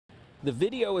The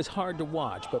video is hard to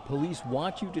watch, but police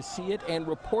want you to see it and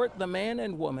report the man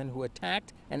and woman who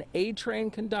attacked an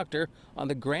A-train conductor on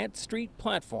the Grant Street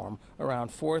platform around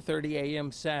 4:30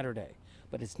 a.m. Saturday.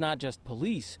 But it's not just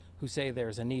police who say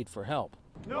there's a need for help.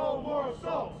 No more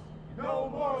assaults! No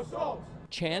more assaults!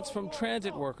 Chants from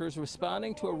transit workers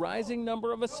responding to a rising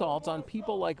number of assaults on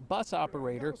people like bus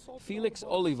operator Felix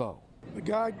Olivo. The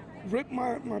guy ripped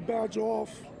my badge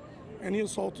off and he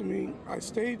assaulted me. I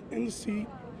stayed in the seat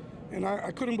and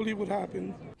I couldn't believe what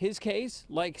happened. His case,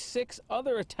 like 6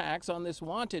 other attacks on this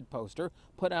wanted poster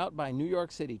put out by New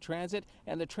York City Transit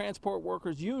and the Transport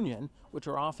Workers Union, which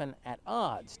are often at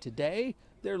odds. Today,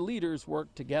 their leaders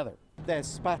work together. They're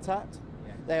spat at,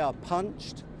 they are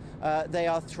punched, they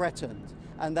are threatened,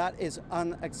 and that is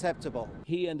unacceptable.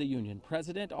 He and the union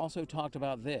president also talked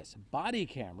about this: body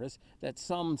cameras that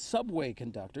some subway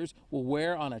conductors will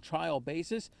wear on a trial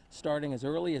basis starting as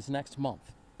early as next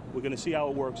month. We're going to see how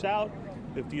it works out.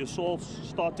 If the assaults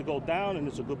start to go down and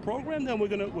it's a good program, then we're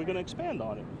going to expand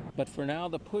on it. But for now,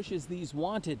 the push is these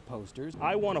wanted posters.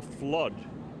 I want to flood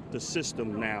the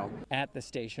system now. At the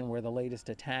station where the latest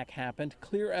attack happened,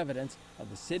 clear evidence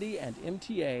of the city and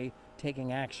MTA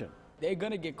taking action. They're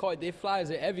going to get caught. Their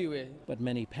flyers are everywhere. But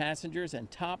many passengers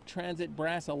and top transit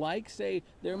brass alike say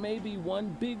there may be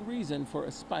one big reason for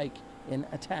a spike in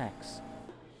attacks.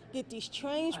 Get these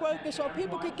trains working so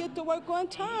people could get to work on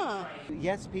time.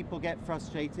 Yes, people get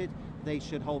frustrated. They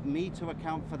should hold me to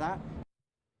account for that.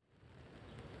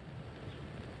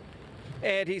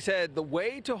 And he said the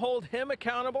way to hold him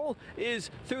accountable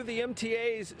is through the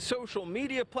MTA's social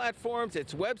media platforms,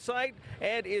 its website,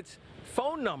 and its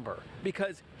phone number,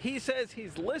 because he says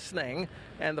he's listening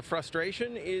and the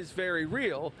frustration is very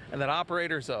real, and that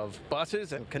operators of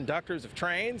buses and conductors of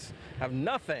trains have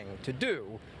nothing to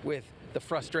do with the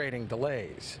frustrating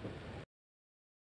delays.